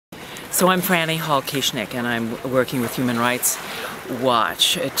So I'm Franny Hall-Kishnik, and I'm working with Human Rights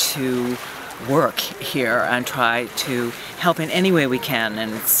Watch to work here and try to help in any way we can.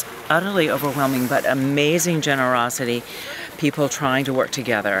 And it's utterly overwhelming, but amazing generosity, people trying to work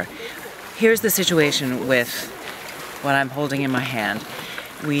together. Here's the situation with what I'm holding in my hand.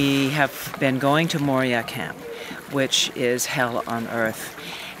 We have been going to Morrow camp, which is hell on earth.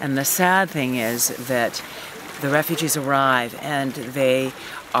 And the sad thing is that the refugees arrive and they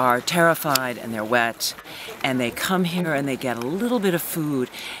are terrified and they're wet, and they come here and they get a little bit of food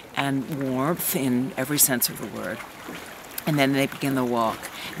and warmth in every sense of the word, and then they begin the walk.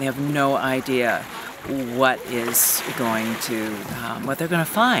 They have no idea what is going to, what they're going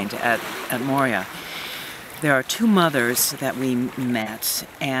to find at Morrow. There are two mothers that we met,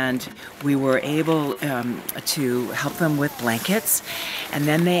 and we were able to help them with blankets, and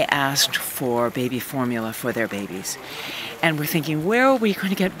then they asked for baby formula for their babies. And we're thinking, where are we going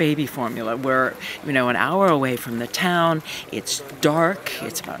to get baby formula? We're, an hour away from the town. It's dark.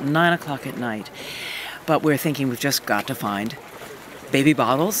 It's about 9 o'clock at night. But we're thinking we've just got to find baby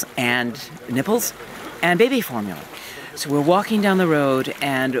bottles and nipples and baby formula. So we're walking down the road,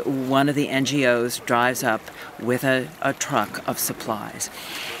 and one of the NGOs drives up with a truck of supplies.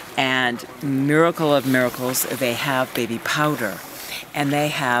 And miracle of miracles, they have baby powder and they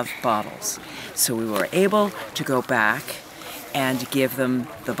have bottles. So we were able to go back and give them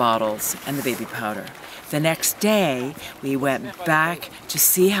the bottles and the baby powder. The next day, we went back to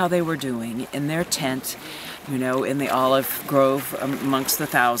see how they were doing in their tent, in the olive grove amongst the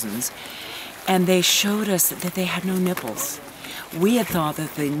thousands. And they showed us that they had no nipples. We had thought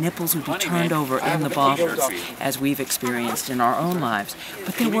that the nipples would be turned over in the bottles, as we've experienced in our own lives.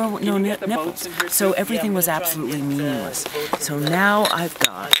 But there were no nipples, so everything was absolutely meaningless. So now I've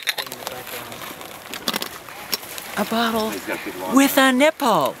got a bottle with a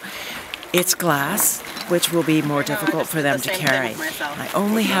nipple. It's glass, which will be more difficult for them to carry. I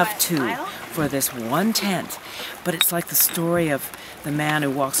only have two for this one tent, but it's like the story of the man who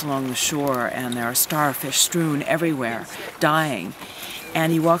walks along the shore and there are starfish strewn everywhere, dying.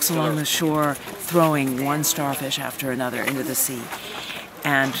 And he walks along the shore throwing one starfish after another into the sea.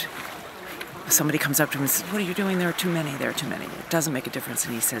 And somebody comes up to him and says, "What are you doing? There are too many, there are too many." It doesn't make a difference.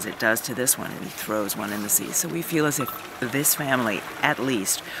 And he says it does to this one, and he throws one in the sea. So we feel as if this family, at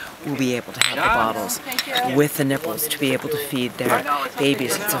least, will be able to have the bottles with the nipples to be able to feed their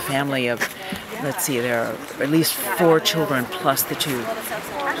babies. It's a family of, let's see, there are at least 4 children plus the 2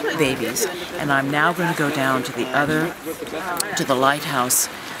 babies. And I'm now going to go down to the Lighthouse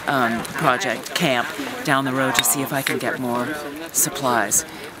Project camp down the road to see if I can get more supplies.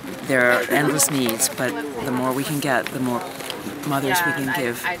 There are endless needs, but the more we can get, the more mothers we can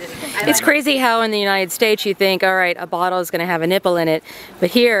give. It's crazy how in the United States you think, all right, a bottle is going to have a nipple in it,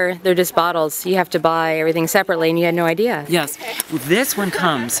 but here they're just bottles. You have to buy everything separately, and you had no idea. Yes, this one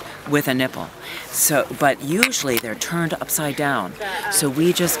comes with a nipple. So, but usually they're turned upside down. So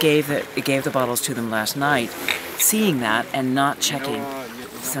we just gave the bottles to them last night, seeing that and not checking.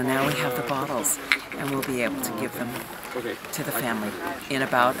 So now we have the bottles, and we'll be able to give them to the family in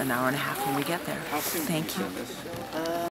about an hour and a half when we get there. Thank you.